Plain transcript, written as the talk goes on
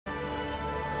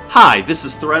Hi, this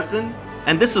is Thresden,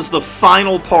 and this is the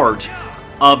final part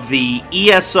of the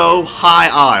ESO High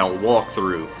Isle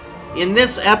walkthrough. In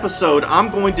this episode, I'm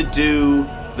going to do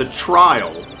the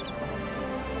trial.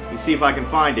 Let me see if I can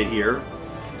find it here.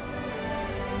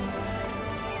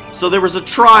 So there was a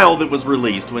trial that was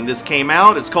released when this came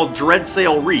out. It's called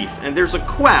Dreadsail Reef, and there's a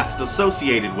quest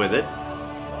associated with it.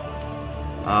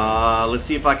 Let's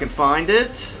see if I can find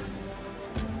it.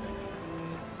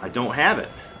 I don't have it.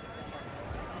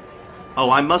 Oh,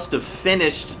 I must have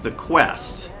finished the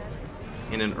quest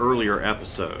in an earlier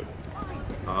episode.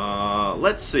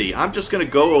 Let's see. I'm just going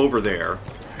to go over there.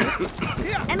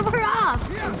 And we're off!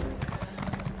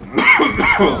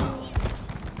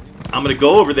 I'm going to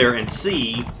go over there and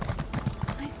see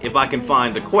if I can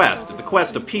find the quest. If the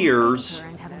quest appears,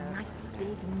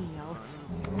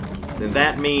 then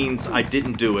that means I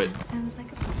didn't do it.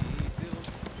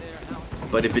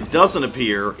 But if it doesn't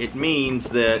appear, it means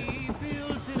that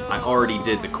I already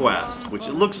did the quest, which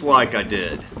it looks like I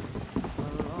did.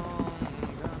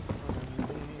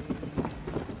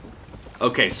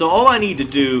 Okay, so all I need to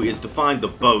do is to find the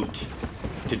boat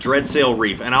to Dreadsail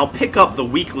Reef, and I'll pick up the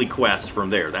weekly quest from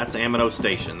there. That's Amino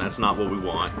Station. That's not what we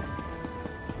want.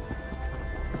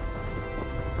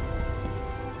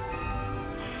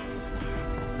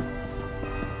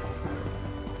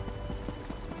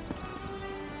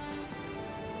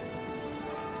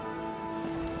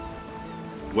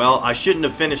 Well, I shouldn't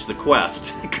have finished the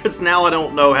quest, because now I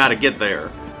don't know how to get there.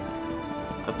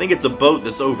 I think it's a boat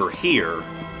that's over here.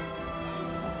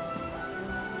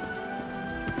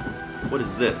 What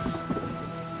is this?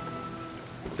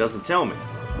 It doesn't tell me.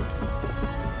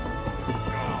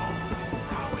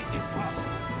 How is it possible?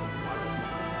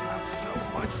 Have so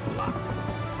much luck.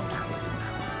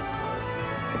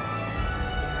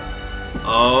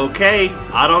 Okay,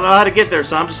 I don't know how to get there,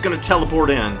 so I'm just going to teleport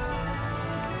in.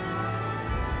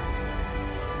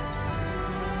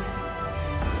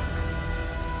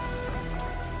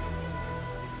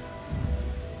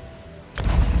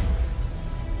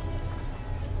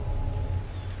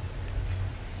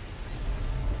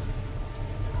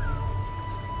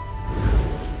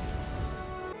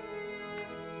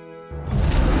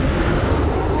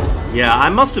 Yeah, I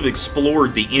must have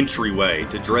explored the entryway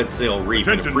to Dreadsail Reef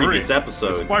in a previous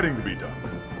episode. There's fighting to be done.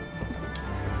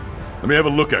 Let me have a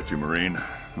look at you, Marine.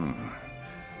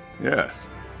 Yes,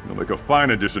 you'll make a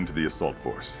fine addition to the assault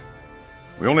force.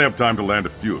 We only have time to land a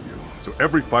few of you, so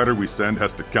every fighter we send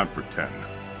has to count for 10.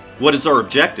 What is our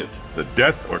objective? The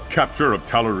death or capture of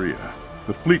Taleria,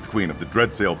 the fleet queen of the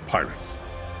Dreadsail Pirates.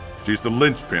 She's the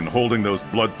linchpin holding those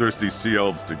bloodthirsty sea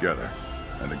elves together,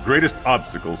 and the greatest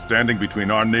obstacle standing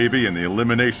between our navy and the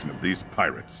elimination of these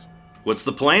pirates. What's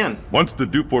the plan? Once the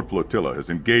Dufort flotilla has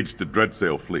engaged the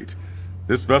Dreadsail fleet,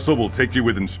 this vessel will take you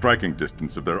within striking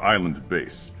distance of their island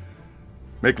base.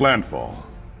 Make landfall,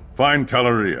 find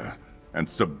Taleria, and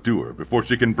subdue her before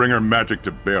she can bring her magic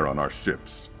to bear on our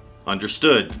ships.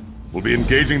 Understood. We'll be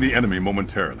engaging the enemy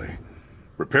momentarily.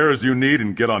 Prepare as you need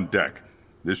and get on deck.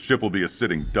 This ship will be a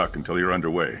sitting duck until you're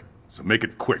underway, so make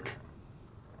it quick.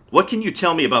 What can you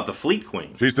tell me about the Fleet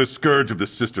Queen? She's the scourge of the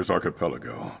Sisters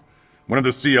Archipelago. One of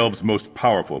the Sea Elves' most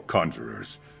powerful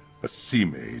conjurers. A sea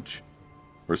mage.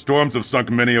 Her storms have sunk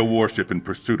many a warship in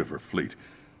pursuit of her fleet,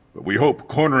 but we hope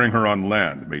cornering her on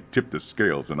land may tip the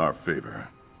scales in our favor.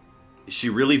 Is she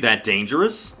really that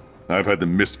dangerous? I've had the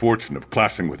misfortune of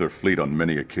clashing with her fleet on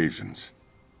many occasions.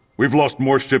 We've lost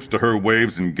more ships to her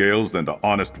waves and gales than to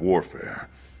honest warfare.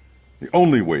 The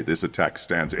only way this attack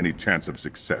stands any chance of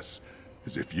success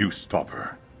is if you stop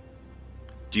her.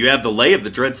 Do you have the lay of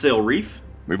the Dreadsail Reef?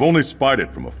 We've only spied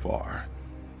it from afar.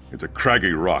 It's a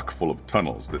craggy rock full of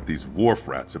tunnels that these wharf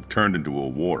rats have turned into a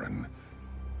warren.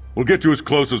 We'll get you as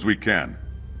close as we can,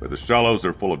 but the shallows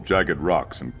are full of jagged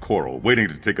rocks and coral waiting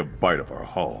to take a bite of our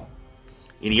hull.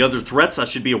 Any other threats I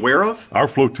should be aware of? Our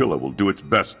flotilla will do its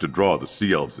best to draw the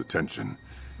Sea Elves' attention,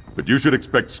 but you should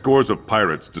expect scores of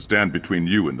pirates to stand between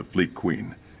you and the Fleet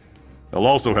Queen. They'll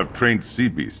also have trained sea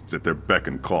beasts at their beck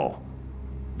and call.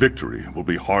 Victory will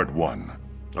be hard won.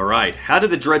 All right, how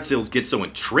did the Dreadsails get so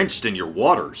entrenched in your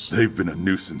waters? They've been a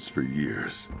nuisance for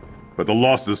years, but the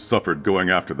losses suffered going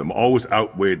after them always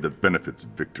outweighed the benefits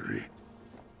of victory.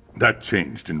 That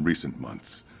changed in recent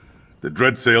months. The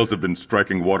Dreadsails have been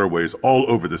striking waterways all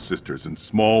over the Sisters in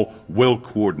small,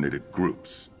 well-coordinated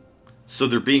groups. So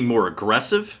they're being more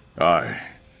aggressive? Aye.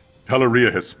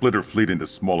 Taleria has split her fleet into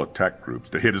small attack groups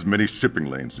to hit as many shipping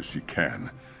lanes as she can.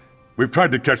 We've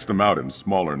tried to catch them out in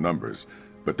smaller numbers,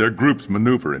 but their groups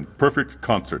maneuver in perfect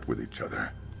concert with each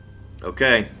other.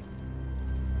 Okay.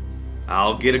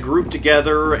 I'll get a group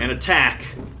together and attack.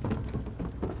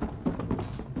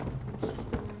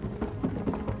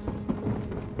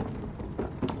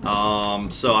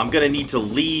 So I'm gonna need to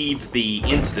leave the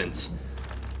instance.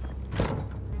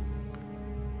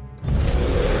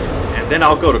 And then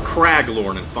I'll go to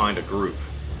Craglorn and find a group.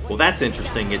 Well, that's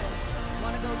interesting.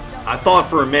 I thought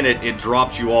for a minute it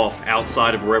dropped you off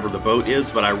outside of wherever the boat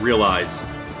is, but I realize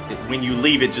when you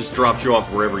leave it just drops you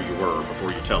off wherever you were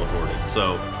before you teleported.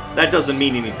 So that doesn't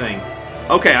mean anything.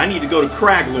 Okay, I need to go to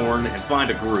Craglorn and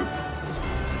find a group.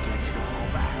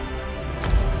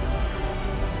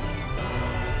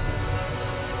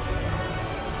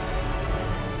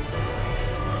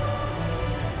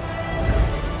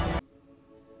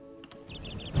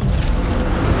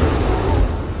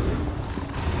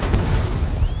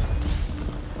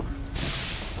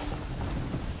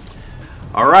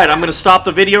 Alright, I'm going to stop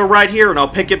the video right here and I'll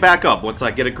pick it back up once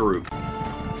I get a group.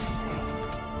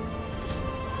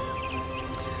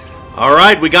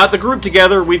 Alright, we got the group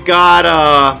together. We've got,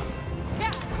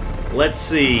 let's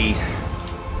see.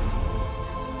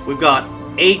 We've got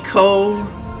Aiko,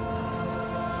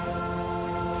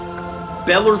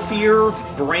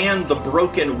 Bellerfear, Bran the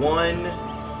Broken One,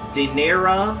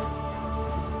 Daenerys,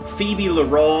 Phoebe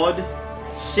Larod,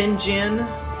 Sinjin,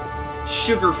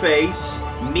 Sugarface,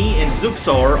 me and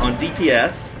Zuxar on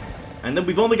DPS, and then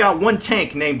we've only got one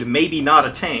tank named Maybe Not a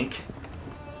Tank,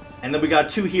 and then we got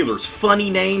two healers. Funny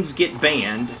Names Get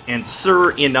Banned and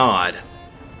Sir Inad.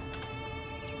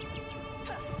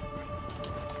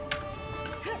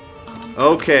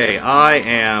 Okay, I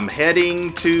am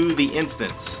heading to the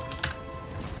instance.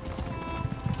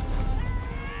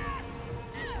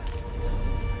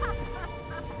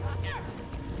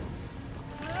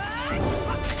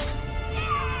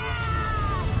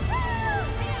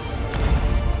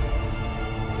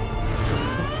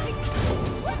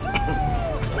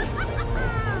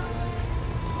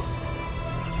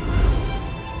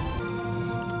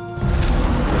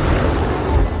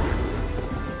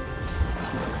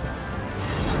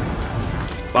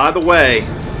 By the way,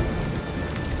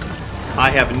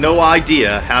 I have no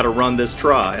idea how to run this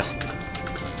trial.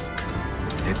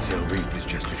 Dreadsail Reef is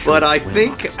just a short But I swim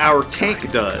think off the our starboard tank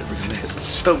side. does, We're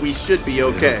so we should be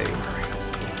okay.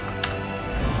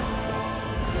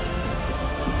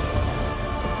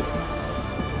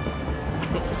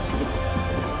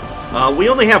 We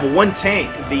only have one tank.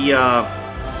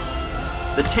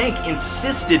 The tank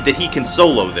insisted that he can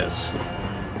solo this.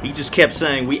 He just kept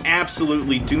saying, we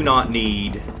absolutely do not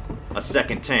need a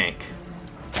second tank.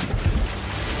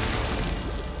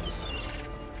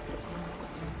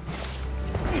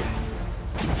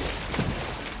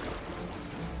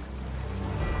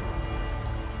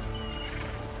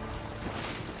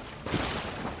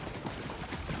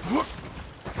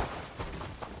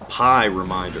 Pie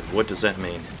reminder. What does that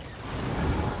mean?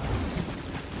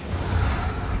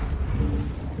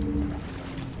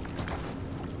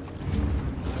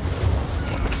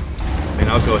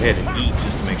 I'll go ahead and eat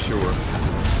just to make sure.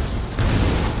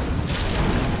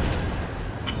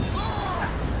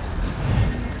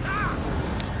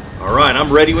 Alright, I'm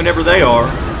ready whenever they are.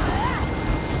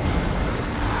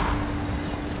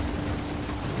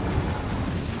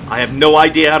 I have no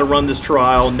idea how to run this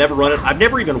trial, never run it. I've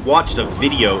never even watched a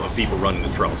video of people running the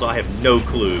trial, so I have no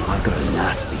clue. I've got a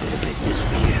nasty bit of business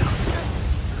for you.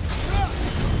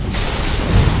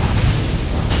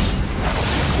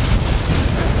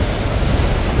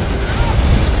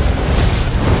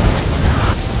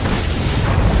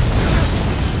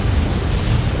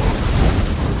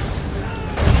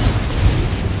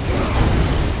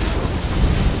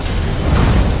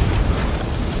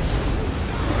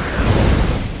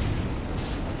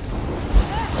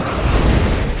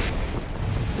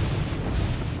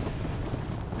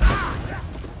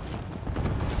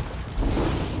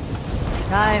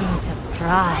 Time to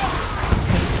pry.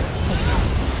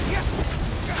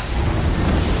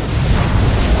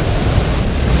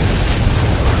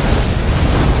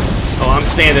 Oh, I'm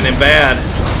standing in bad.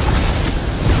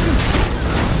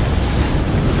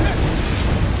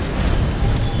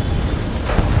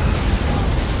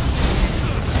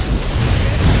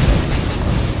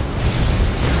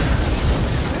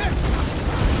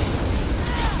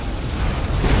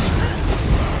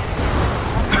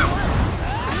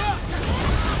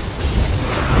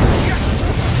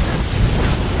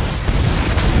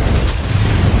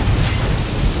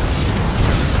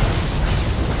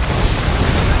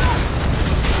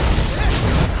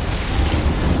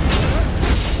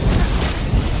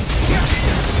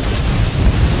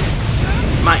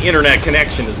 My internet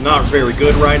connection is not very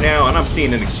good right now, and I'm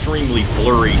seeing an extremely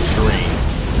blurry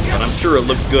screen. But I'm sure it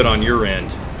looks good on your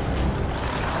end.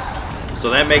 So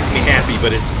that makes me happy,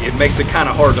 but it makes it kind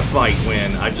of hard to fight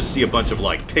when I just see a bunch of,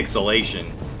 like, pixelation.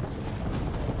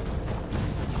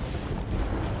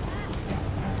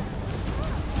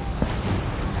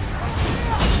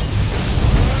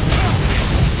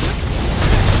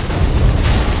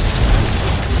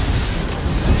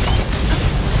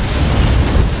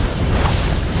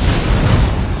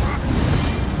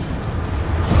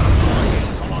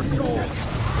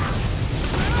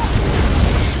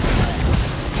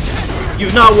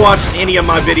 you've not watched any of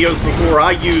my videos before,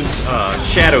 I use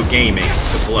Shadow Gaming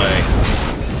to play.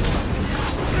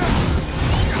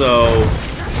 So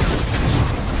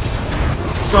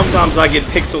sometimes I get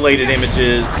pixelated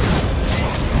images.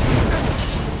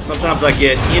 Sometimes I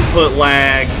get input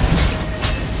lag.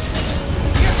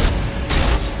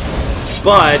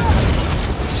 But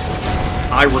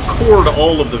I record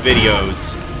all of the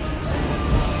videos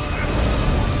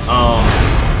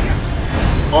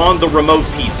on the remote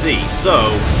PC, so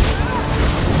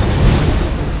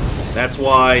that's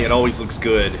why it always looks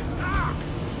good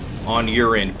on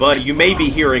your end. But you may be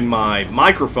hearing my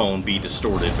microphone be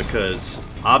distorted because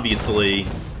obviously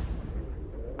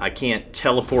I can't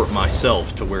teleport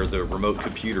myself to where the remote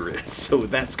computer is, so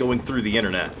that's going through the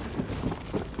internet.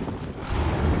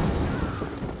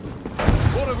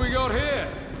 What have we got here?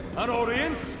 An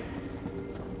audience?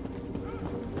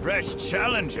 Fresh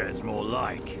challengers, more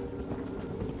like.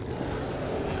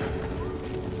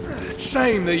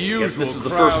 Shame the usual this is the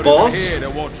crowd first boss? isn't here to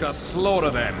watch us slaughter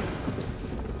them.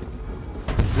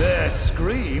 Their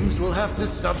screams will have to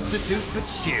substitute for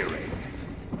cheering.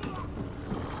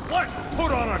 Let's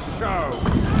put on a show!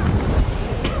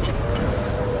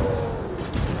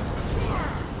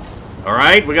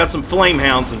 Alright, we got some flame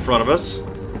hounds in front of us.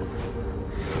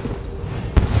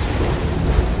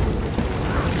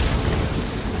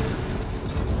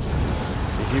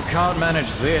 If you can't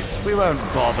manage this, we won't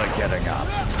bother getting up.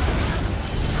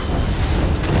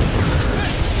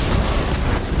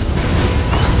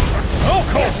 I'll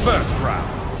call first round.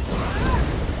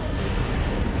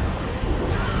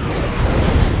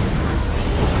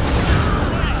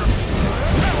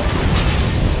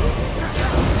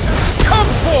 Come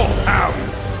forth,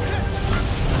 hounds!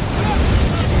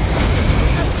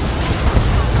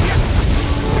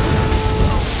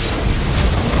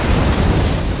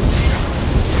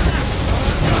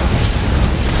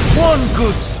 One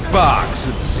good spark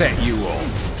should set you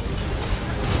off.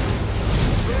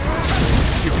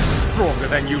 You're stronger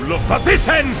than you look, but this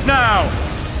ends now!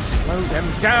 Slow them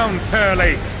down,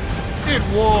 Turley. It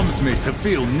warms me to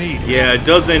feel needed. Yeah, it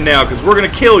does end now, because we're going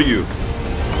to kill you.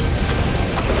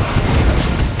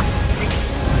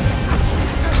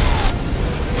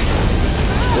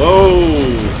 Whoa!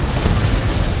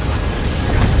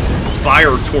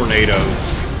 Fire tornadoes.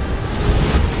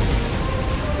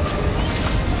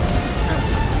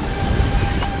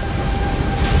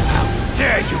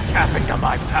 Dare you tap into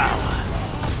my power?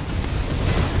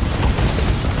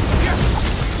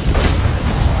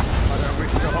 I don't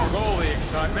wish to hog all the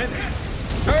excitement.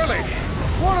 Turley,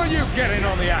 what are you getting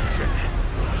on the action?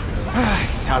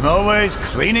 I'm always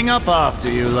cleaning up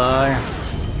after you, Ly.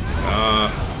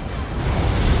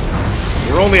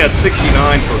 We're only at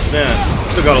 69%.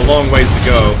 Still got a long ways to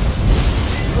go.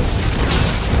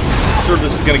 I'm sure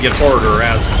this is going to get harder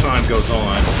as time goes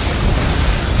on.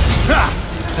 Ha!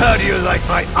 How do you like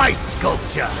my ice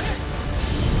sculpture?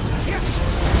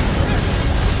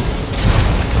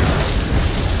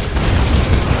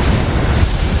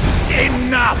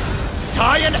 Enough!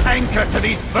 Tie an anchor to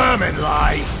these vermin,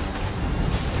 Ly!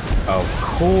 Of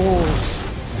course.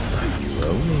 You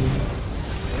owe me.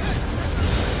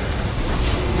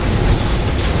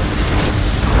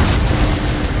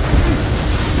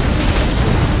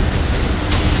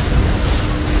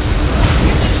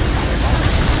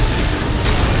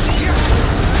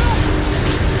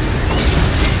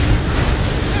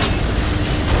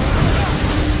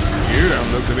 You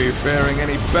don't look to be faring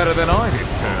any better than I did,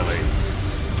 Turley.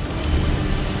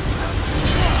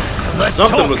 Let's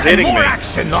Something talk was and hitting more me.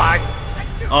 action, Ly!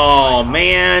 Oh,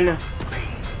 man.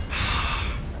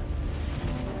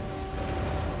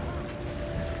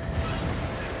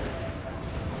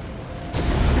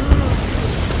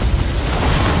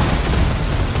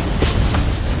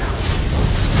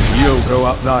 You'll go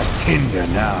up like tinder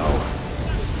now.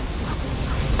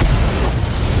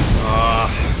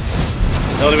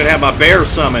 Don't even have my bear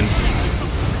summoned.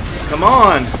 Come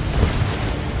on.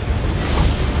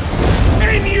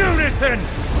 In unison!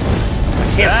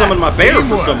 Can't summon my bear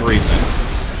for some reason.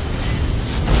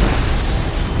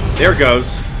 There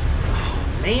goes.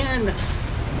 Oh, man.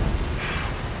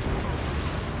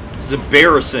 This is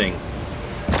embarrassing.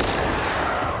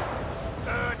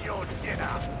 Earn your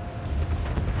dinner.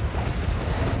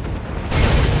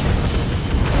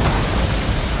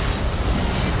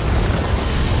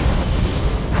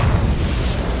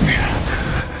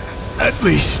 At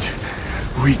least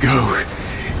we go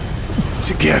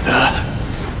together.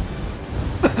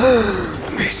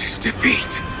 This is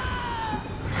defeat.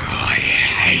 I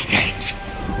hate it.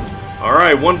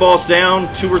 Alright, one boss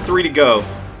down, 2 or 3 to go.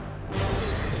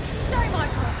 Shame I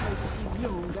can't host you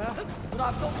longer, but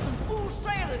I've got some full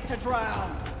sailors to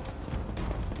drown.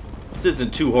 This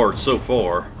isn't too hard so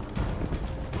far.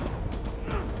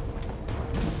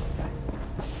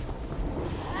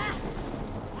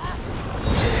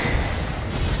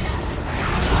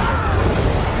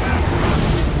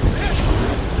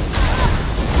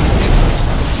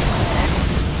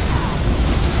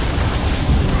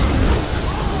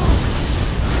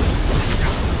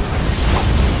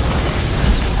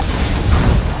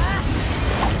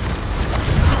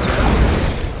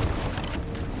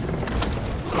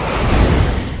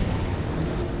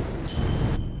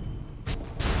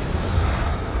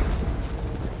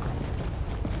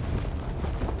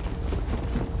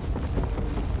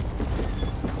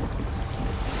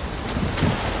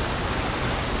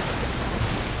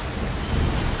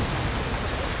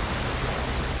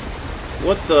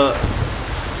 What the...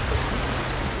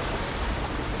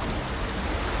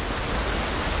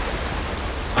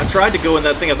 I tried to go in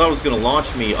that thing. I thought it was going to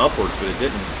launch me upwards, but it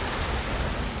didn't.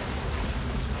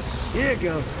 Here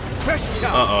goes. Fresh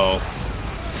chop. Uh-oh.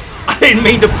 I didn't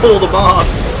mean to pull the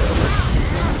mobs.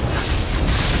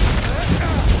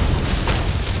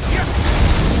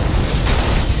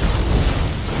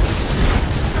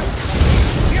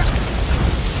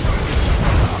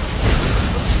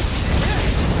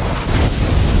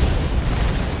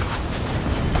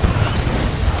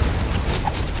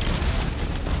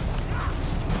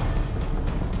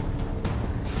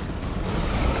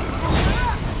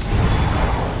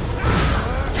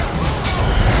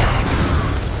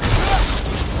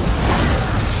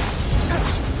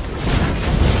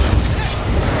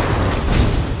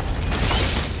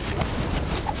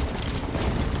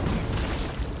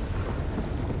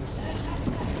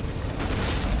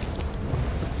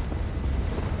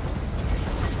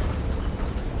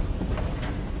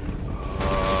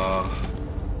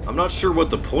 I'm not sure what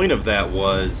the point of that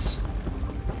was.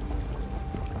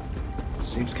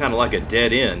 Seems kind of like a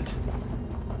dead end.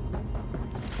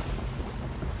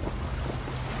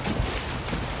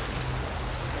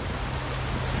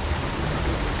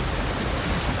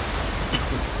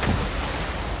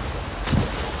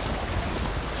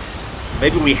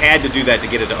 Maybe we had to do that to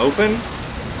get it to open?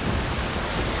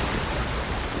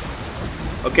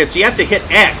 Okay, so you have to hit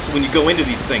X when you go into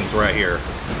these things right here.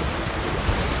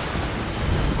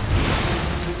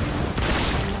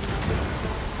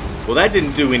 Well, that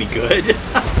didn't do any good.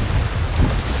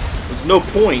 There's no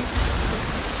point.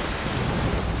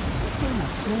 Oh,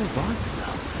 small bots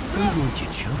now. Don't want you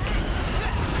choking.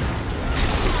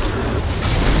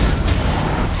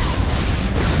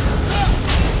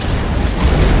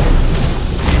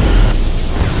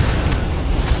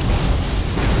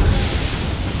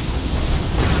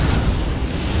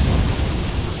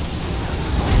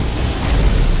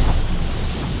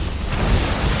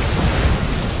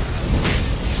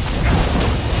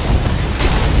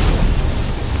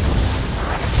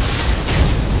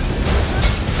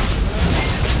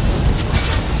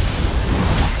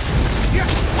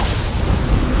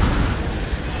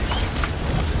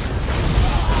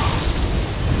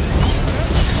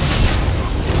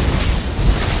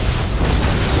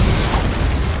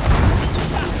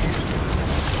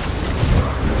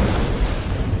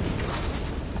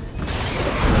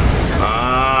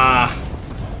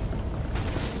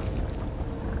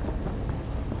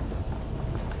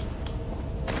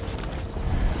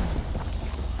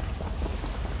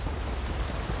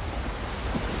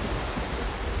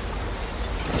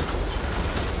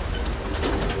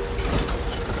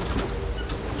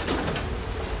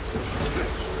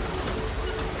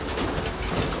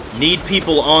 Need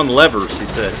people on levers, he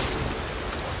said.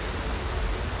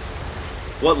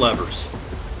 What levers?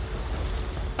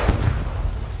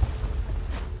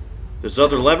 There's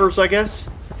other levers, I guess?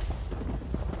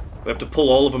 We have to pull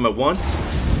all of them at once?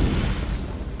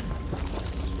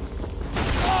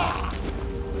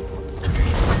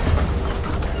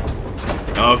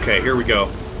 Okay, here we go.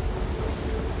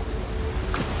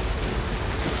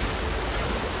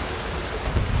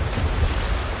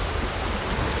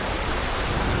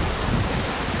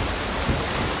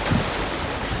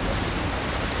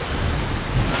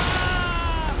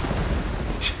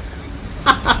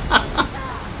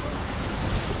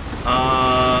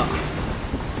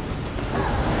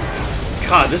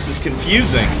 God, this is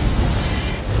confusing.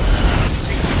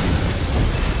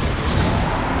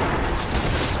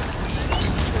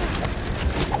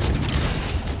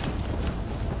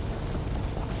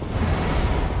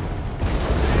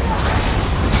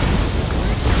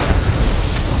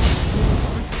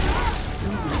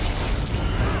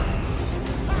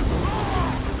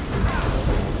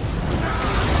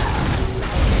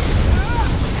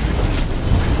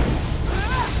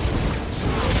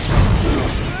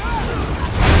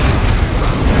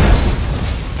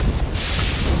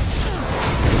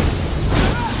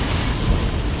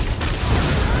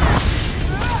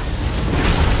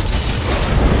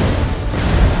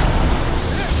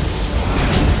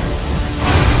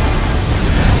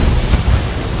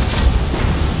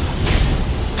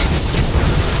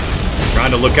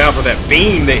 look out for that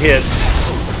beam that hits.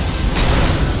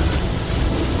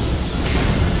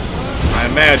 I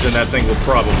imagine that thing will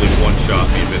probably one-shot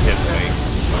me if it hits me.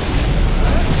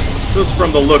 Just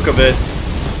from the look of it.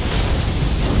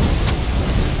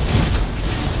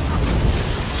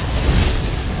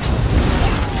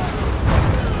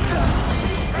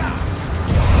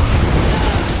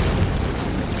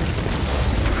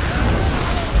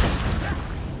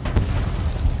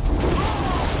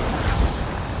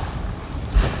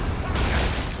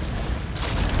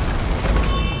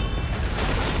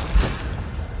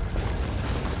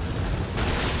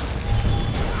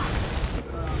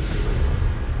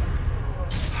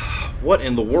 What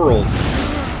in the world?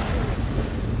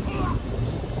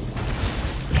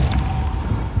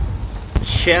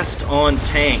 Chest on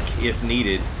tank if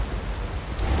needed.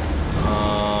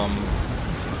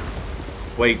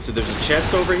 Wait, so there's a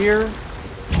chest over here?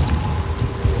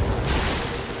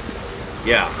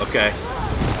 Yeah, okay.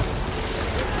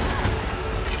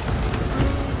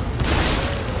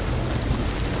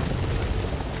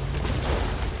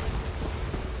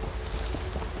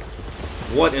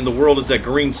 What in the world is that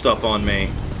green stuff on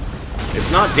me? It's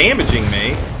not damaging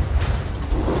me.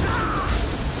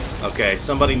 Okay,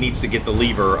 somebody needs to get the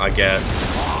lever, I guess.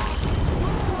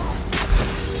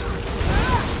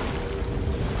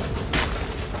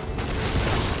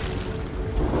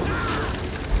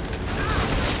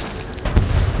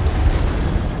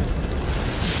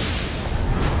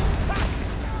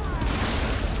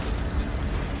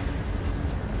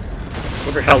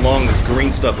 Wonder how long this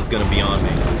green stuff is going to be on me.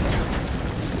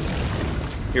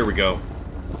 Here we go.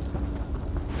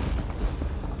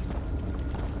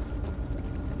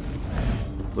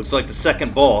 Looks like the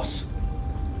second boss.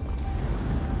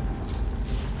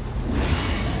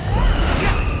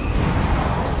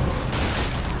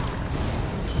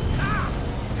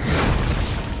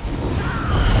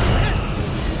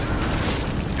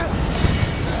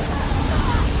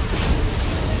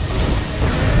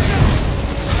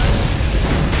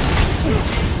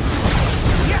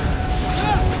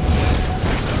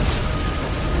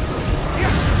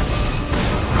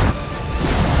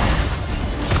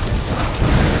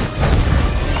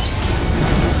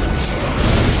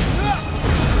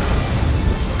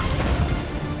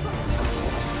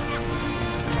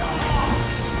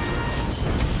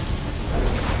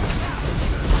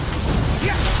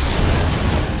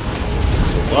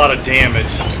 A lot of damage.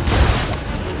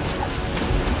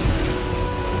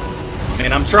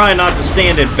 And I'm trying not to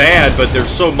stand in bad, but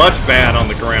there's so much bad on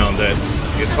the ground that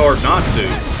it's hard not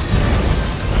to.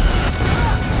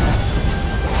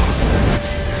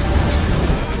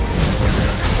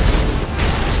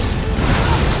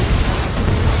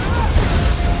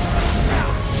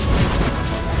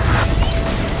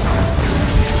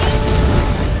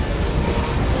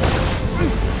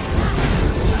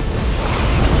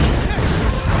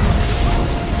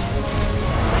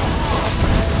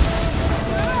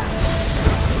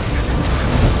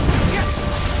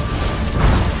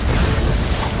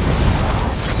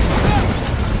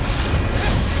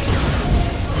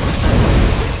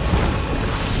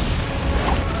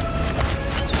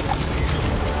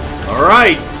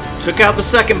 Alright, took out the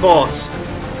second boss.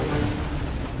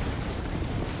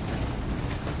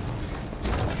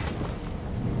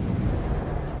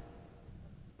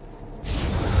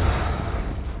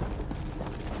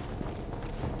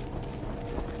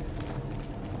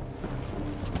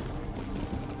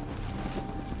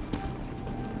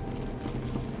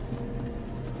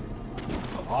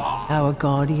 Our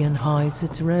guardian hides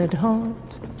its red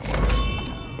heart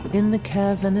in the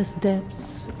cavernous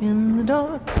depths, in the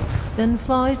dark, then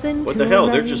flies into What the hell?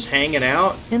 a They're rage just hanging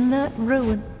out? in that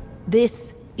ruin.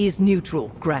 This is neutral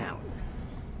ground.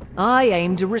 I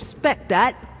aim to respect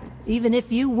that, even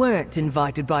if you weren't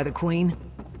invited by the Queen.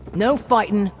 No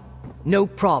fighting, no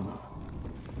problem.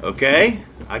 Okay,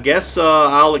 I guess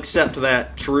I'll accept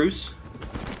that truce.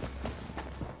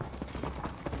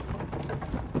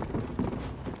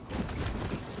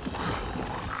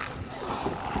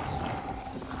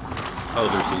 Oh,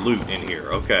 there's loot in here.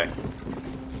 Okay.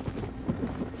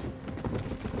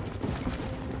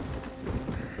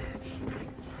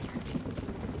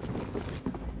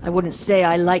 I wouldn't say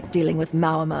I like dealing with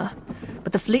Maormer,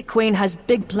 but the Fleet Queen has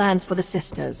big plans for the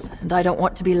sisters, and I don't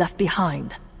want to be left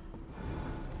behind.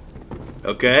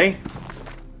 Okay.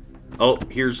 Oh,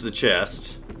 here's the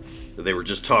chest that they were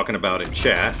just talking about in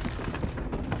chat.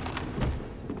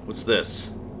 What's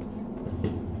this?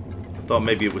 I thought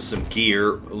maybe it was some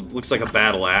gear. It looks like a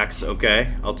battle axe.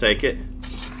 Okay, I'll take it.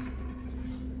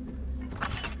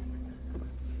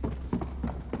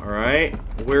 Alright,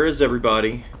 where is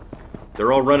everybody?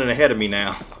 They're all running ahead of me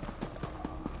now.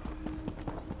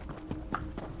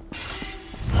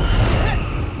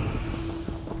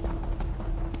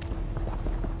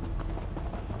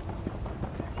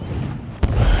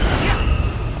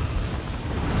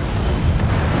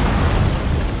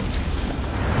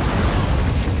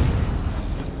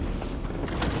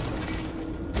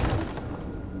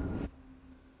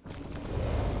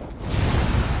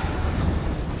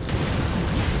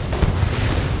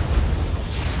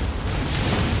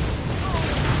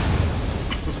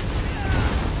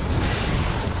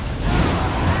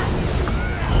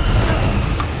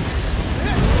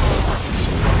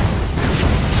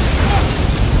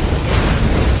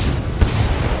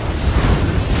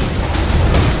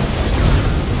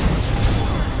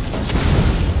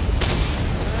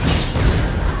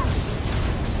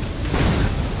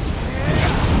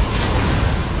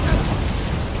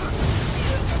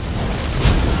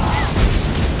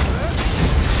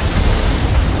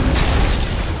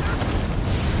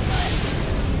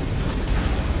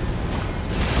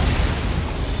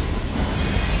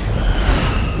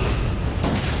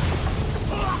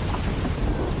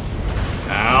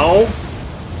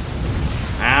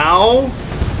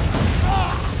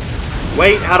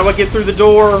 Wait, how do I get through the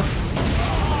door?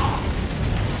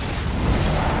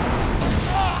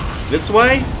 This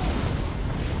way?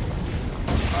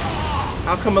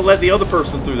 How come it let the other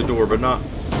person through the door, but not...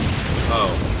 Oh.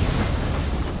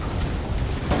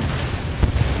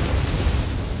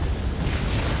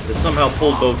 It somehow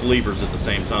pulled both levers at the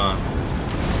same time.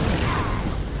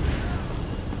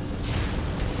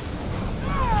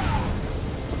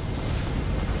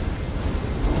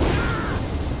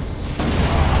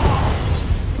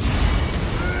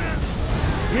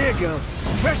 Here goes.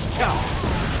 Fresh chop.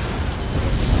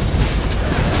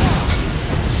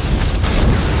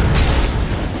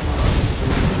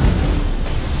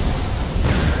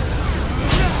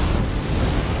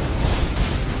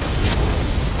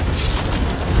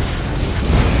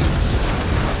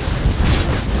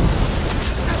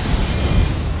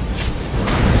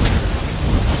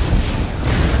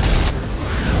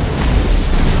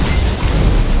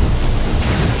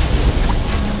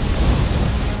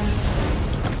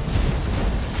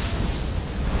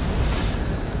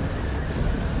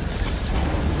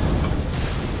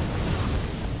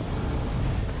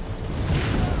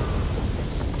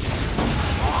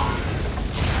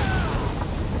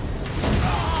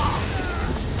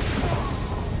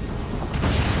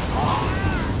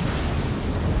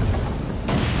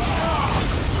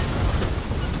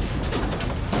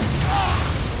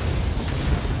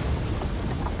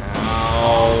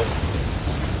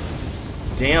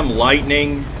 Damn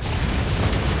lightning.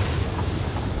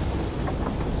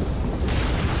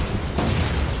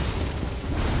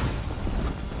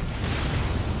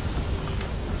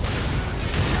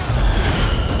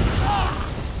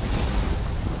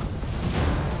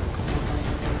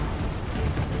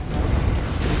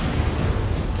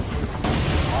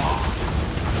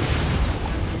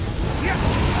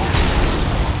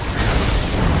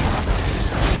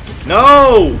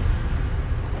 No!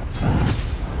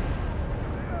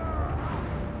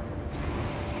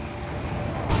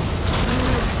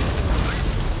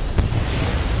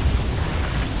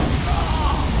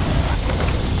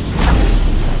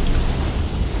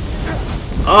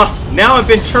 Now I've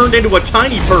been turned into a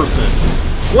tiny person.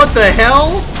 What the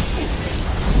hell?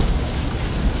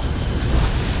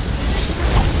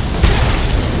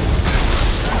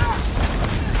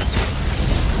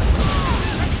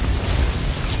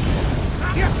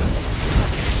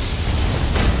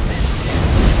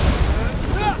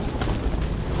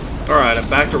 Alright, I'm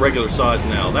back to regular size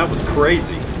now. That was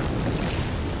crazy.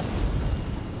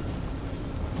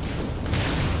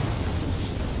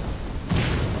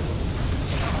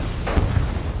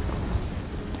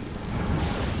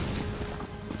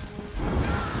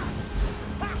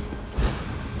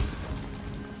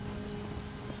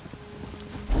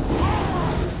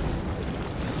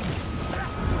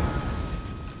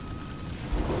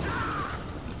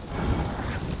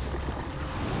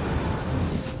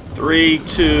 Three,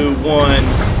 two, one.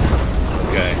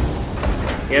 Okay.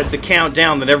 He has to count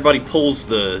down that everybody pulls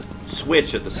the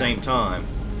switch at the same time.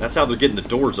 That's how they're getting the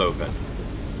doors open.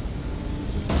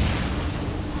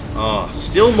 Oh,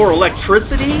 still more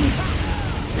electricity?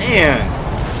 Man.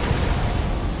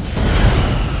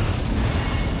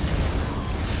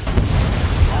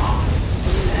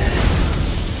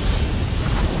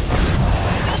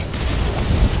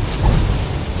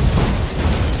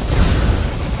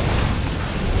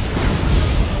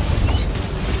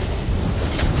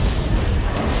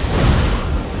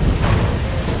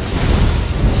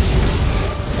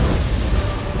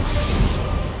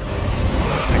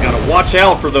 Watch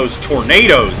out for those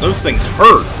tornadoes. Those things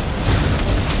hurt.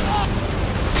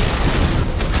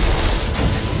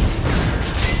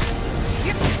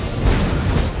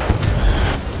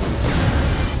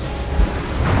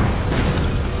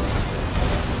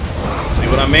 See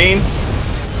what I mean?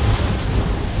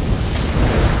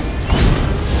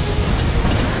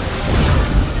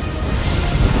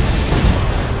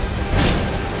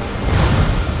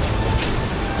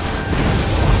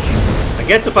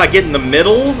 I guess if I get in the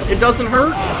middle, it doesn't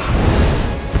hurt.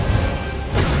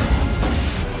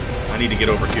 I need to get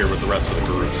over here with the rest of the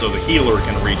group so the healer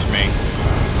can reach me.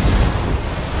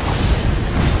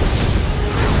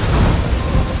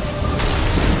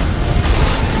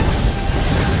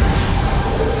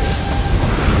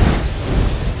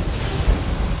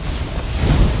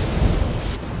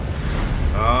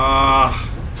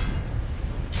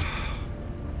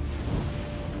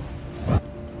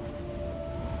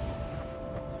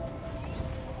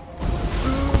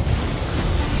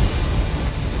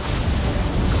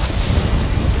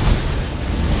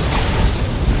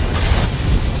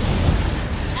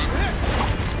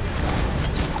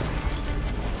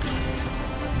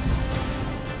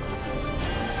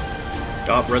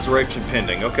 Resurrection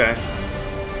pending, okay.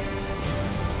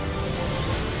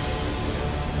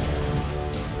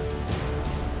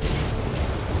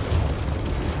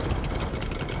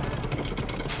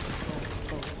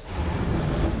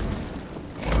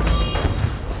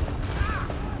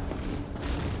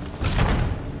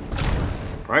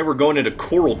 Alright, we're going into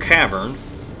Coral Cavern.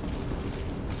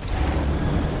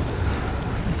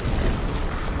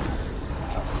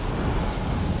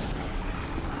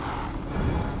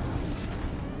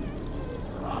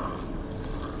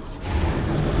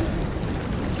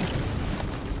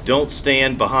 Don't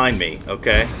stand behind me,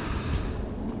 okay?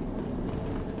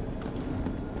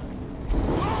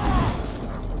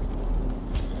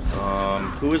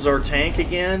 Who is our tank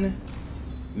again?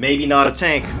 Maybe not a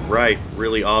tank. Right,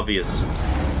 really obvious.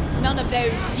 None of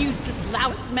those useless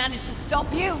louts managed to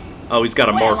stop you. Oh, he's got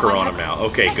a marker on him now.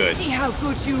 Okay, Let's good. see how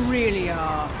good you really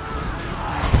are.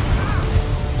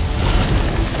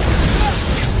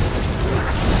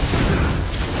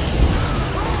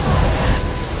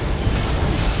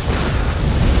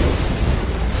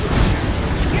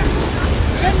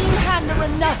 Can you handle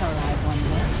another, I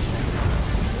wonder?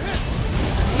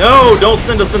 No, don't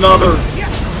send us another.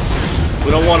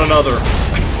 We don't want another.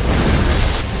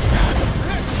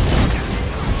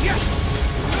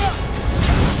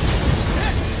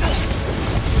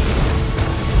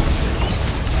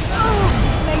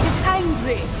 Made it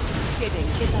angry. Kidding,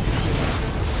 get us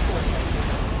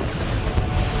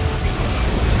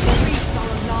The reefs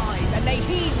are alive and they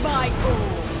heed my call.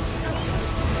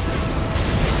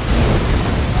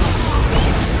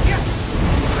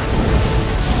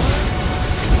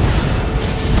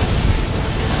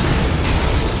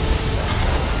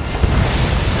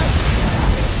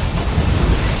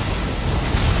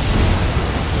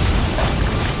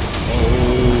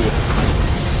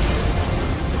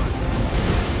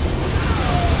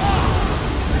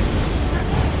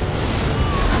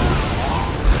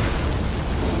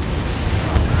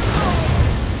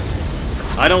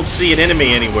 I don't see an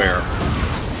enemy anywhere.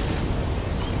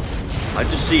 I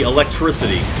just see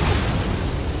electricity.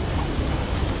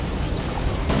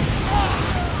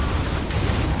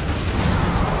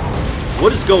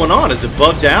 What is going on? Is it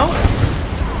bugged out?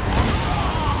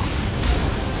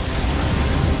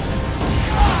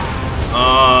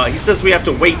 He says we have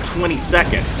to wait 20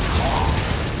 seconds.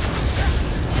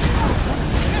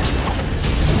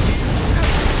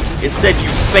 It said you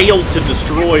failed to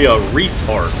destroy a reef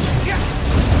heart.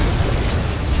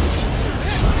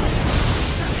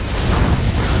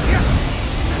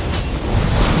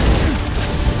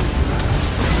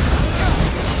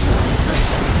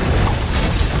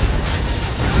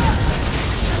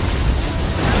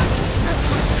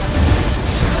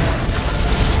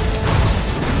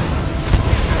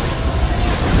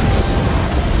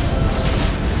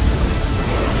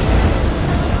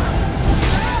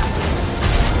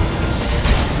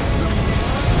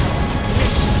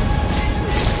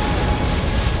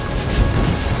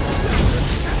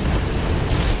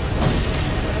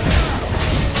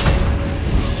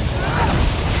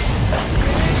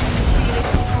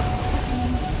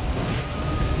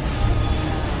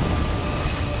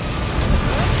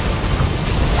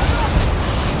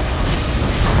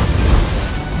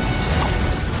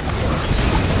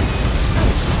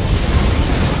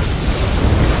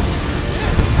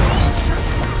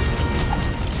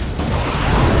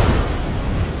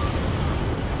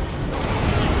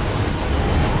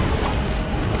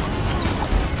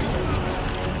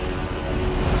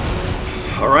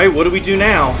 Alright, what do we do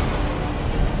now?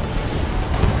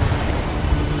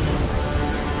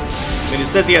 I mean, it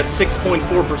says he has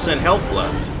 6.4% health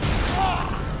left.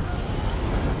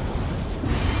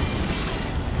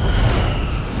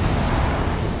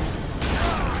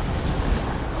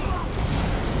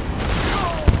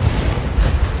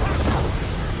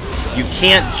 You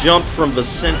can't jump from the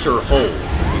center hole,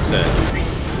 he said.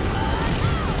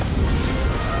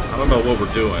 I don't know what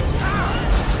we're doing.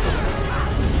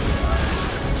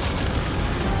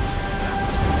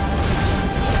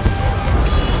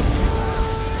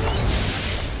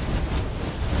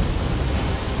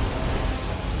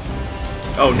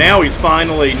 Oh, now we can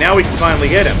finally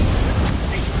hit him.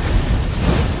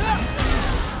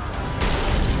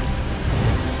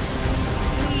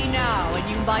 Flee now, and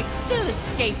you might still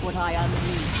escape what I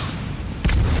unleash.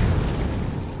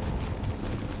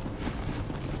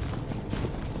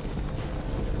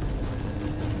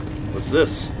 What's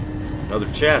this?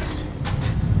 Another chest.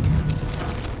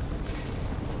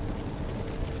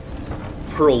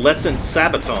 Pearlescent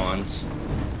sabatons.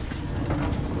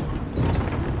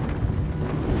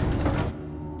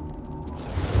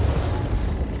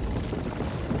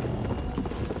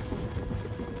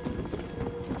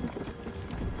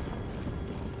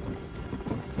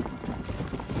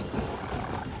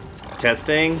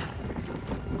 Testing.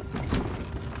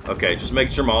 Okay, just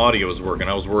making sure my audio is working.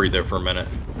 I was worried there for a minute.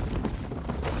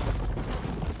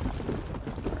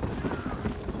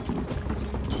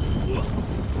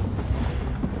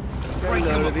 Break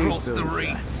them across the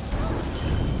reef.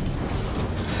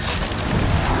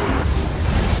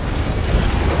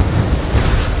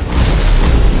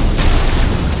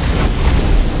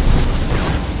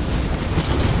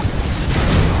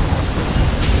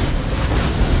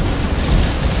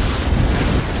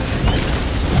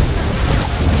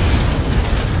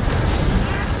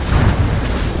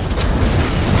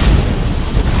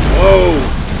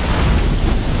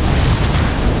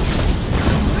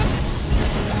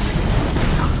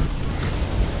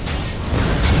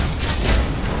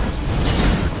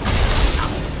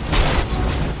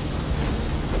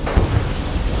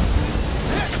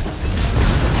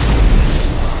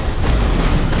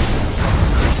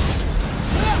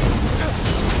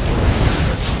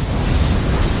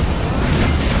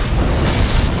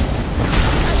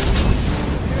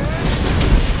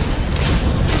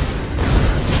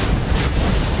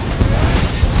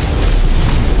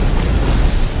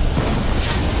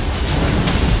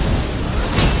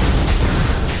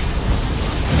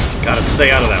 Stay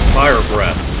out of that fire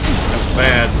breath. That's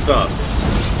bad stuff.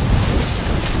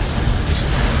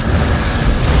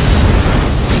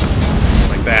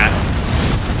 Like that.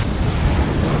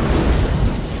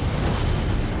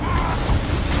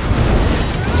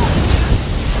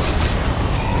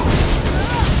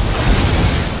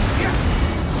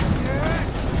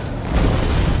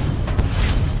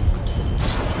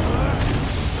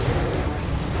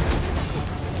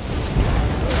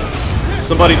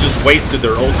 Somebody just wasted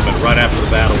their ultimate right after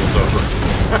the battle was over.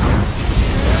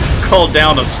 Called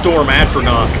down a storm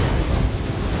Atronach.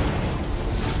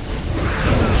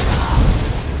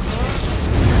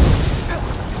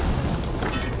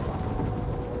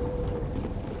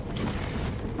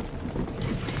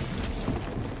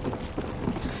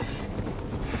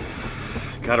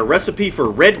 Got a recipe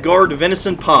for Red Guard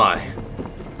venison pie.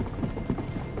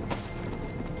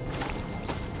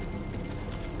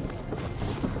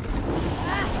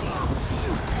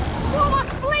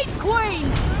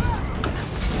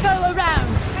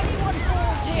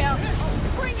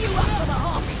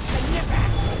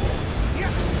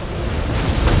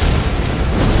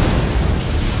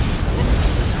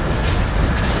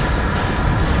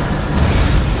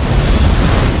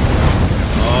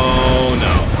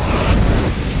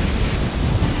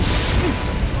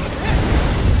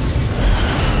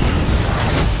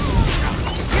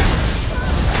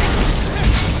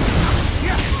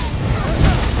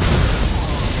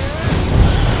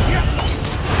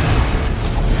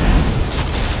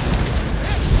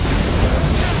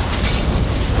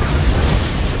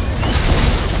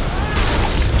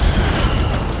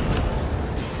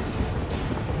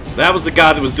 That was the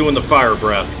guy that was doing the fire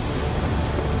breath.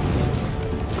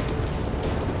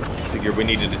 Figured we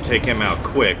needed to take him out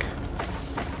quick.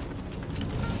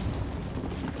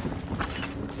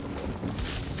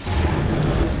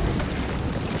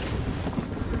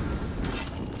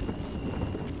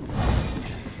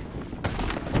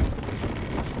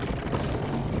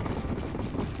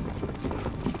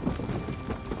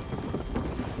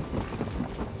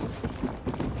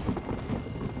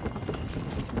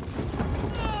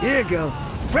 Here you go.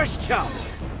 Fresh chop.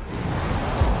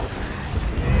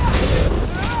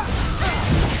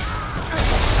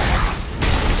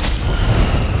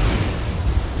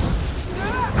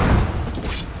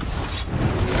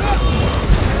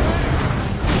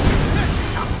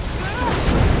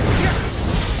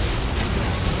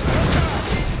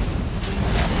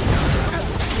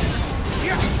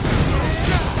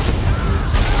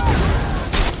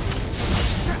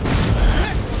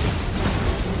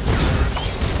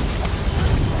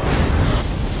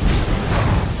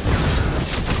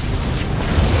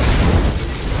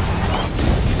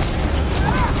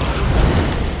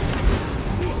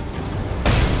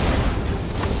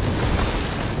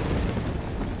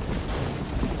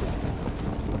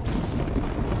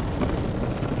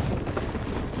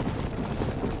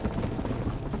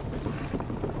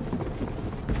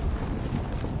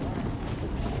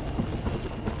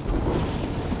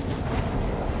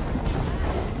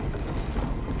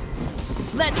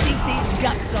 Let's eat these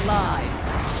guts alive.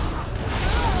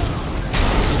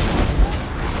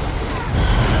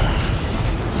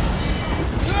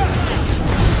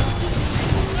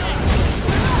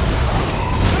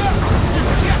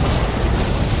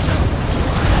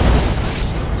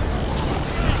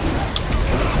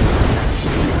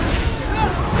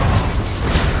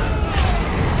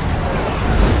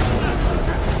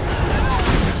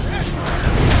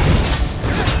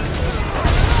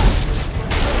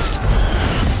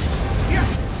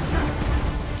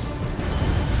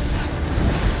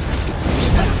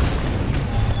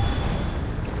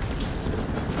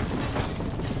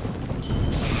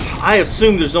 I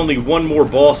assume there's only one more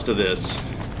boss to this.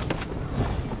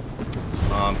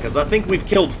 Because I think we've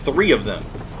killed 3 of them.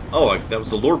 Oh, that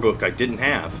was a lore book I didn't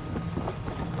have.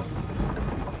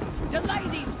 Delay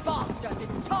these bastards!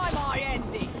 It's time I end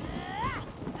this!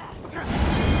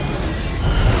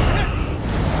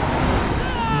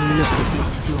 Look at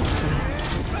this slaughter.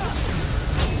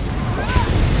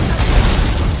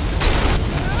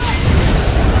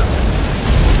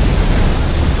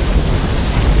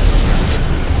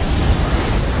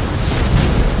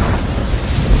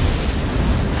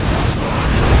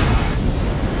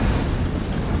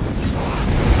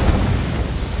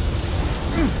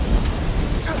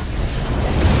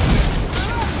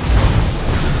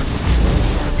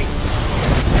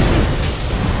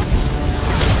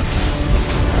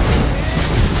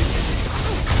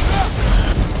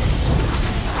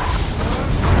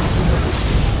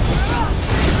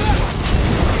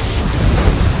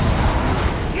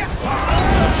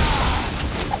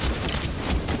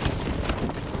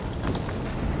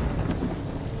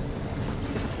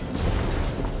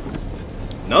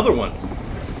 Another one.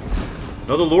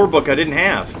 Another lore book I didn't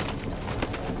have.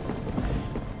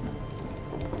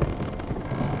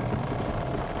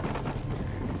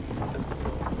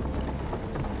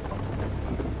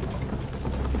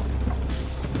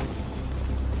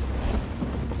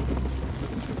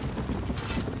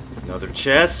 Another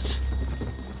chest.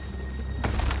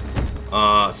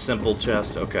 Simple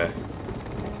chest, okay.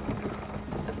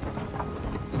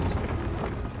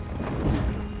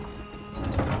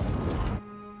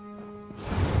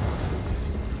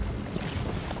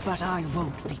 But I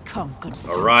won't be conquered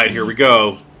so Alright, here we easily.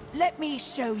 go. Let me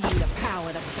show you the power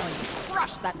that's going to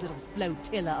crush that little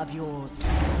flotilla of yours.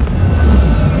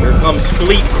 Here comes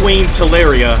Fleet Queen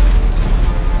Taleria.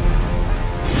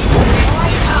 My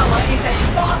power is as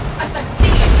vast as the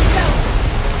sea itself!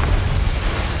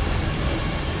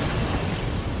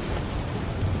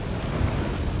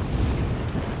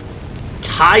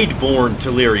 Tideborn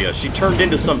Taleria. She turned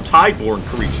into some Tideborn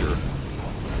creature.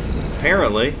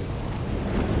 Apparently.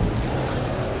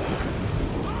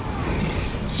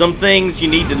 Some things you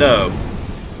need to know.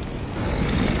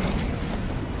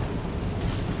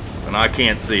 And I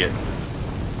can't see it.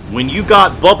 When you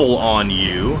got bubble on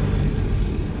you...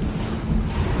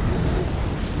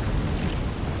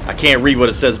 I can't read what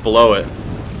it says below it,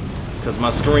 because my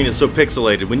screen is so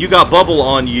pixelated. When you got bubble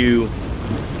on you...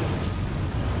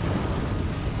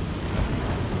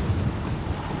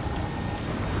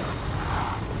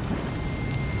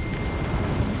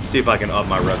 See if I can up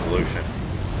my resolution.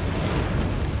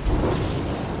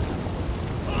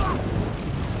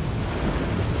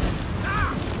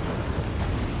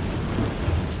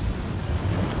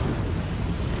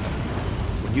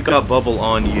 You got bubble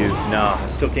on you. Nah, I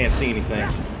still can't see anything.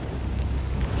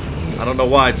 I don't know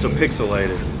why it's so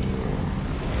pixelated.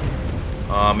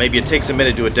 Maybe it takes a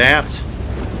minute to adapt.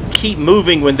 Keep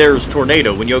moving when there's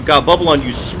tornado. When you got bubble on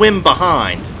you, swim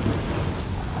behind.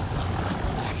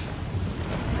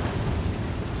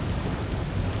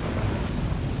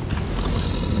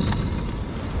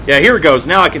 Yeah, here it goes.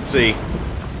 Now I can see.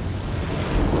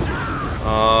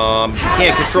 You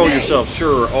can't control yourself,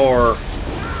 sure, or...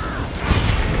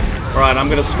 Alright, I'm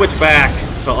going to switch back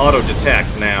to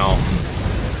auto-detect now,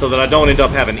 so that I don't end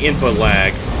up having input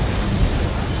lag.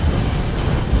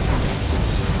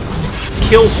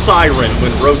 Kill Siren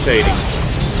when rotating.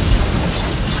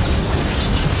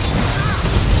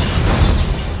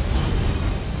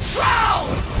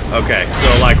 Okay,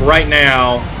 so like right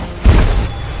now...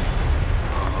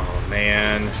 Oh,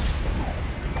 man.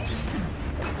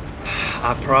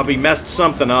 I probably messed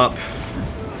something up.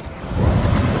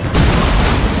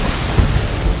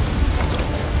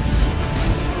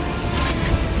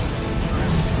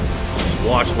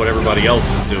 Watch what everybody else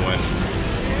is doing.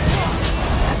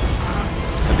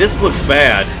 And this looks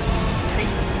bad.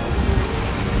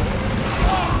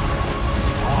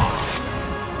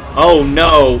 Oh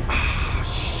no. Oh,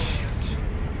 shit.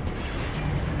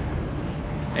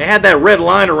 It had that red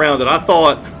line around it. I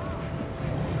thought...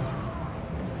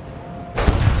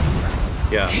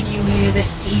 Yeah. Can you hear the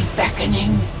sea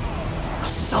beckoning? A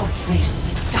sultry,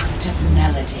 seductive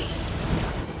melody.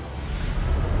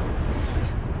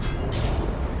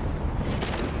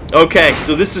 Okay,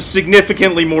 so this is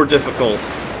significantly more difficult.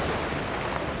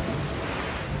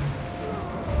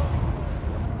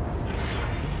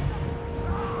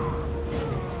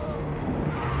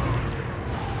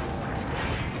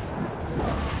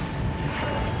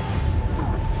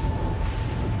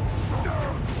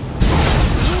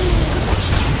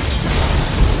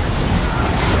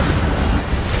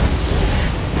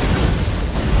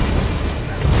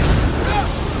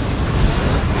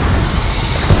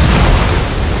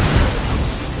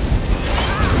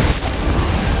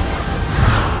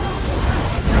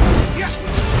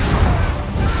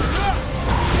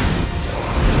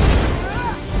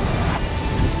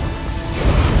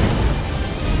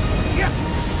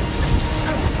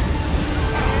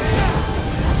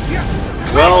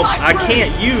 Well, I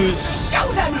can't use Show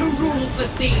them who rules the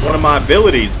sea. one of my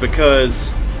abilities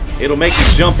because it'll make me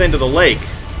jump into the lake.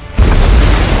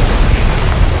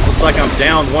 Looks like I'm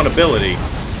down one ability.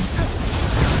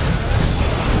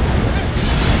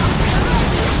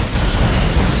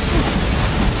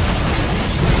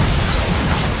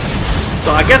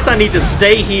 So I guess I need to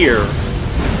stay here.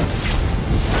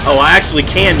 Oh, I actually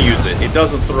can use it. It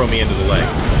doesn't throw me into the lake.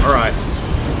 Alright.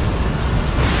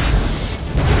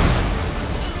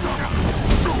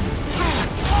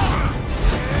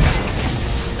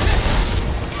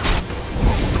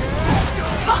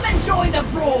 Come and join the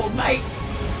brawl, mates.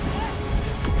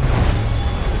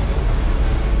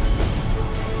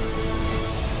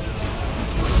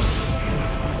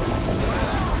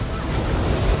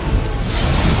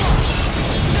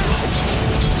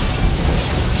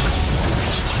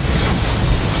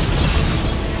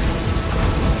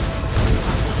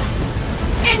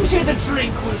 Into the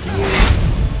drink with you.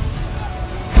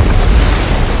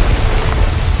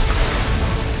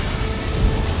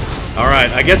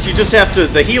 Alright, I guess you just have to...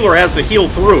 The healer has to heal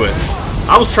through it.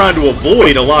 I was trying to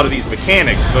avoid a lot of these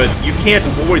mechanics, but you can't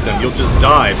avoid them. You'll just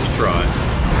die if you try.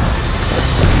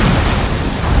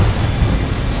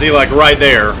 See, like right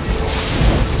there.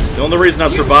 The only reason I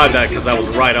survived that because I was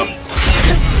right up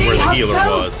where the healer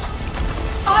was.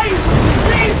 I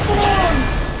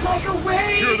reborn like a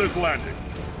wave. Secure this landing.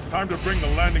 It's time to bring the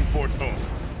landing force home.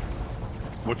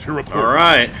 What's your report?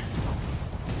 Alright.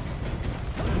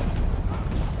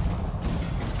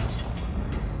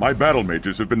 My battle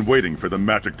mages have been waiting for the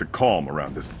magic to calm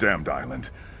around this damned island.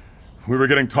 We were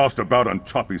getting tossed about on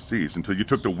choppy seas until you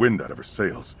took the wind out of her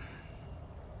sails.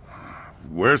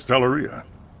 Where's Taleria?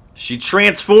 She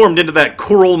transformed into that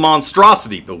coral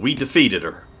monstrosity, but we defeated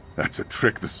her. That's a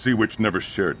trick the Sea Witch never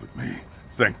shared with me.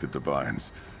 Thank the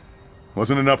Divines.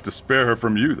 Wasn't enough to spare her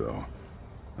from you, though.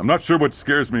 I'm not sure what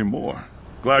scares me more.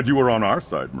 Glad you were on our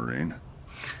side, Marine.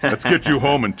 Let's get you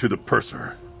home and to the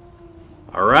purser.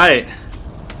 Alright.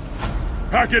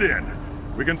 Pack it in!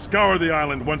 We can scour the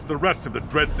island once the rest of the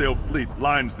Dreadsail fleet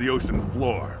lines the ocean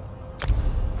floor.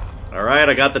 Alright,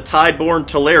 I got the Tideborn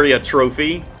Taleria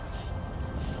trophy.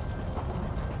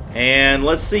 And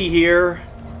let's see here.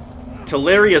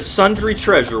 Taleria's sundry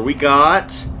treasure. We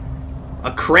got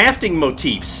a crafting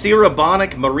motif,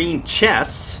 Cerabonic marine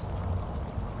chests.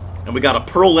 And we got a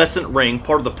pearlescent ring,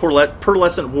 part of the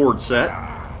pearlescent ward set.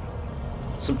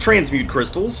 Some transmute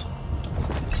crystals.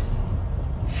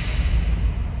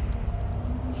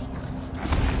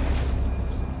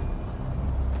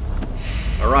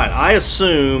 Alright, I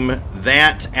assume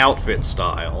that outfit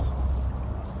style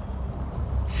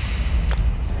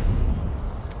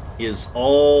is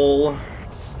all...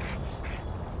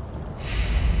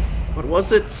 What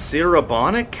was it?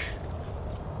 Cerabonic?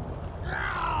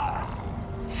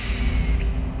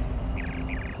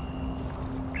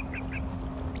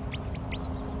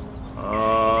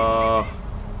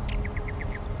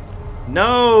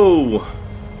 No!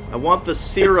 I want the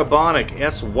Cerabonic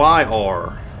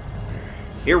SYR.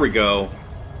 Here we go.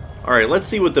 Alright, let's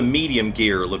see what the medium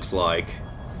gear looks like.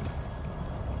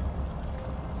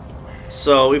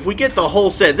 So, if we get the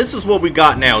whole set, this is what we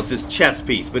got now, is this chest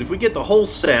piece. But if we get the whole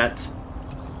set,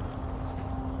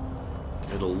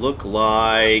 it'll look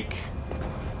like...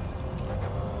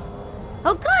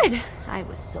 Oh, good. I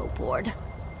was so bored.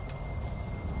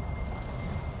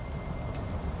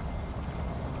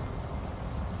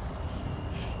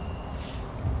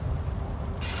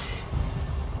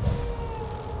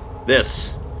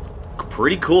 This.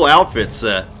 Pretty cool outfit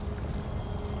set.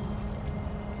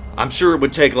 I'm sure it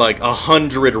would take like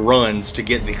 100 runs to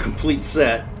get the complete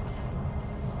set.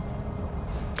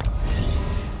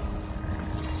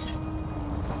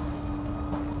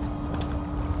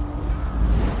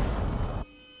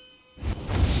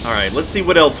 Alright, let's see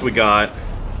what else we got.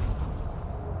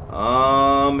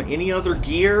 Any other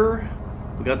gear?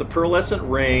 We got the pearlescent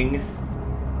ring.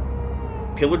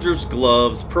 Pillager's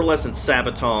gloves, pearlescent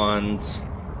sabatons,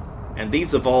 and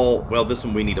these have all... Well, this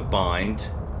one we need to bind.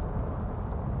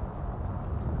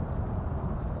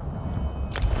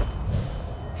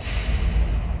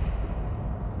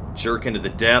 Jerk into the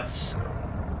depths.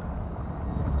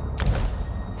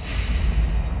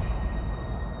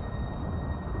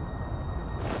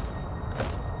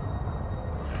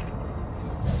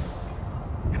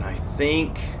 And I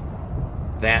think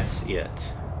that's it.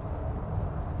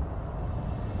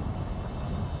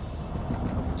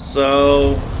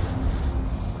 So,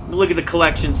 look at the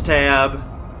collections tab.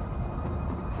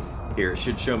 Here, it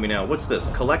should show me now. What's this?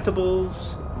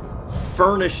 Collectibles,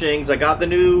 furnishings. I got the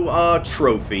new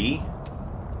trophy.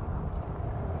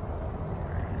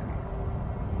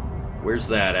 Where's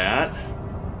that at?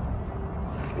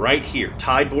 Right here.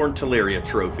 Tideborn Taleria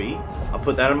trophy. I'll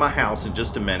put that in my house in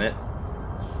just a minute.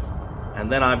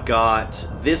 And then I've got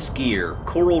this gear.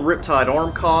 Coral Riptide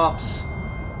Arm Cops.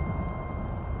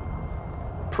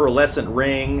 Pearlescent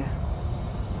Ring.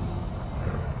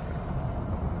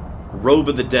 Robe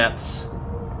of the Depths.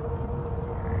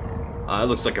 That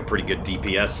looks like a pretty good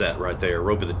DPS set right there.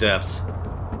 Robe of the Depths.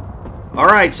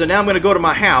 Alright, so now I'm going to go to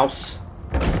my house.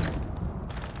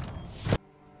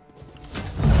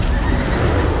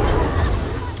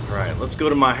 Alright, let's go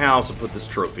to my house and put this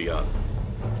trophy up.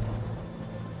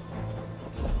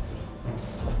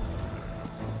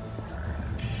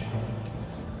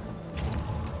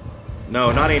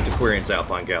 No, not Antiquarian's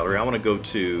Alpine Gallery. I want to go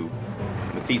to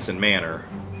Matheson Manor.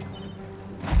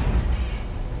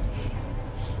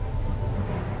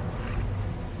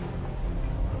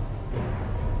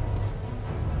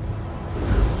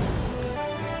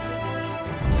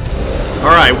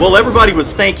 Alright, well, everybody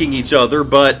was thanking each other,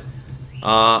 but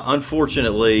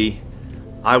unfortunately,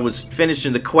 I was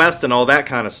finishing the quest and all that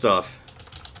kind of stuff.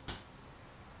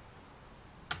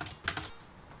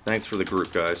 Thanks for the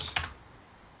group, guys.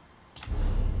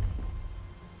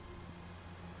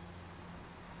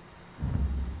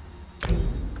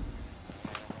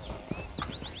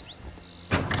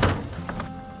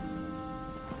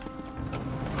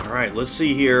 Alright, let's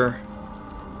see here.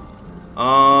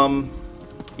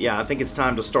 Yeah, I think it's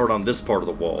time to start on this part of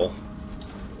the wall.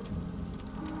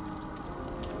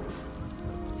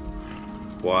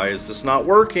 Why is this not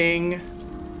working?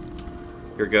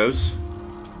 Here goes.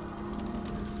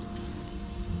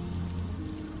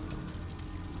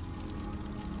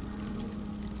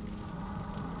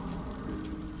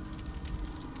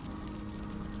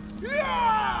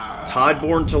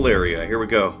 Tideborn Taleria. Here we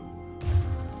go.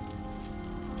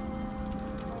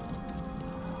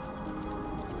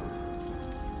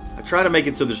 I try to make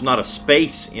it so there's not a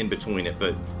space in between it, but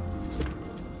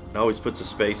it always puts a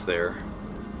space there.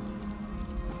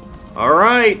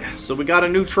 Alright, so we got a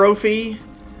new trophy,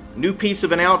 new piece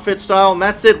of an outfit style, and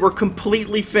that's it. We're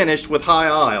completely finished with High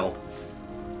Isle.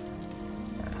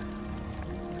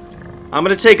 I'm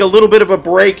going to take a little bit of a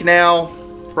break now,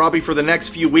 probably for the next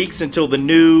few weeks until the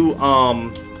new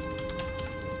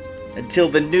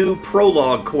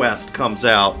prologue quest comes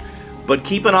out. But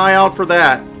keep an eye out for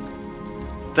that.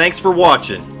 Thanks for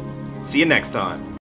watching. See you next time.